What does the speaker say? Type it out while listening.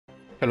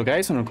Hello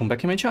guys and welcome back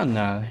to my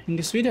channel. In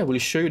this video I will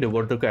show you the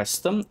world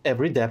quest.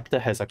 Every debt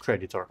has a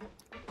creditor.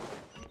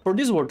 For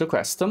this world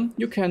quest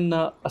you can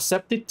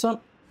accept it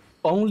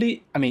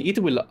only, it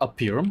will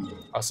appear,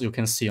 as you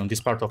can see on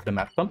this part of the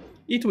map,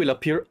 it will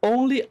appear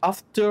only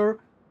after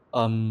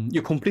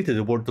you completed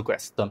the world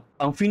quest,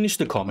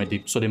 Unfinished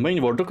Comedy, so the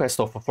main world quest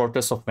of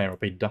Fortress of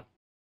Meropide.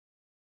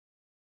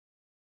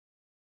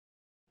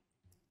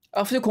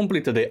 After you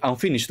complete the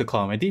Unfinished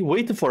Comedy,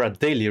 wait for a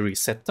daily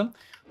reset.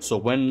 So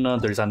when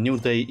there is a new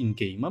day in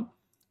game,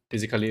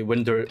 basically when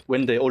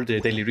all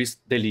the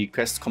daily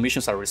quest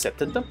commissions are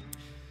resetted,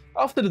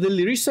 after the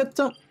daily reset,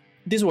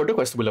 this world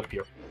quest will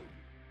appear.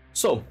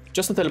 So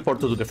just teleport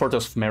to the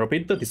Fortress of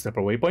Meropide, this is the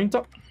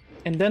waypoint,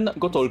 and then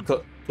go talk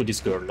to this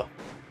girl.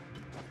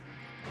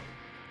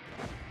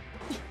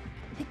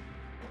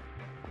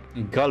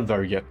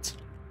 Galvariet.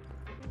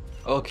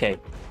 Okay,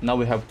 now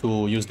we have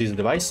to use this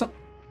device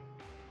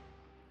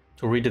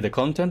to read the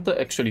content.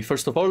 Actually,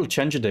 first of all,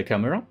 change the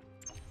camera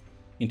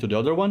into the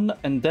other one,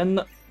 and then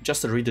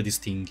just read this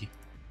thingy.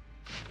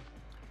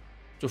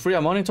 To free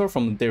a monitor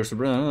from their...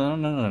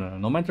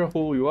 No matter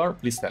who you are,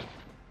 please tell.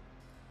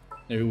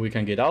 Maybe we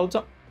can get out.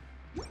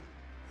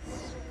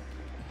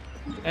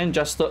 And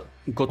just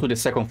go to the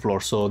second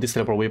floor, so this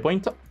teleport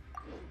waypoint.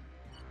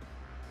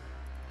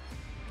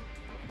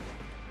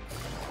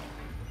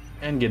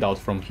 And get out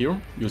from here,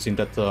 using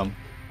that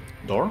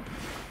door.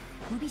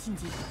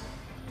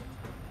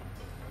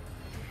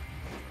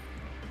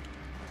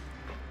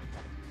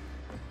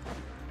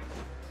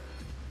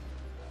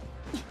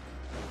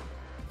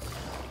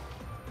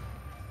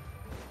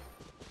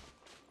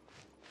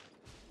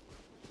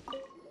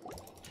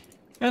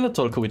 And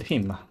talk with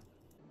him.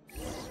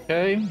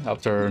 Okay,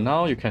 after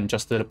now you can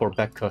just teleport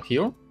back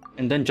here,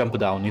 and then jump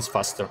down, it's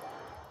faster.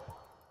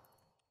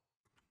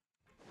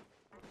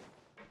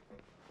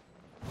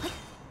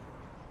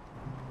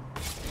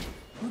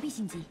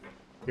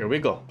 Here we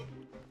go.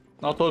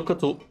 Now talk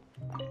to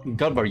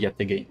Galvariet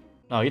again.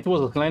 Now it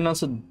was a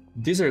client,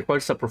 this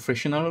requires a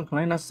professional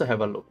client to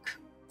have a look.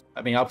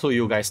 Up to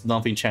you guys,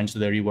 nothing changed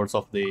the rewards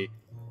of the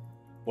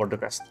world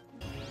quest.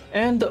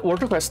 And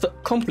world quest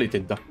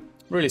completed.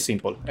 Really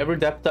simple, every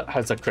debt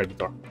has a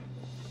creditor.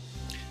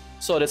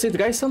 So that's it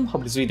guys,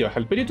 hope this video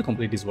helped you to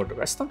complete this world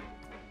quest.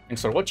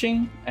 Thanks for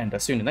watching, and I'll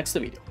see you in the next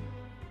video.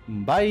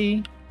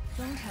 Bye!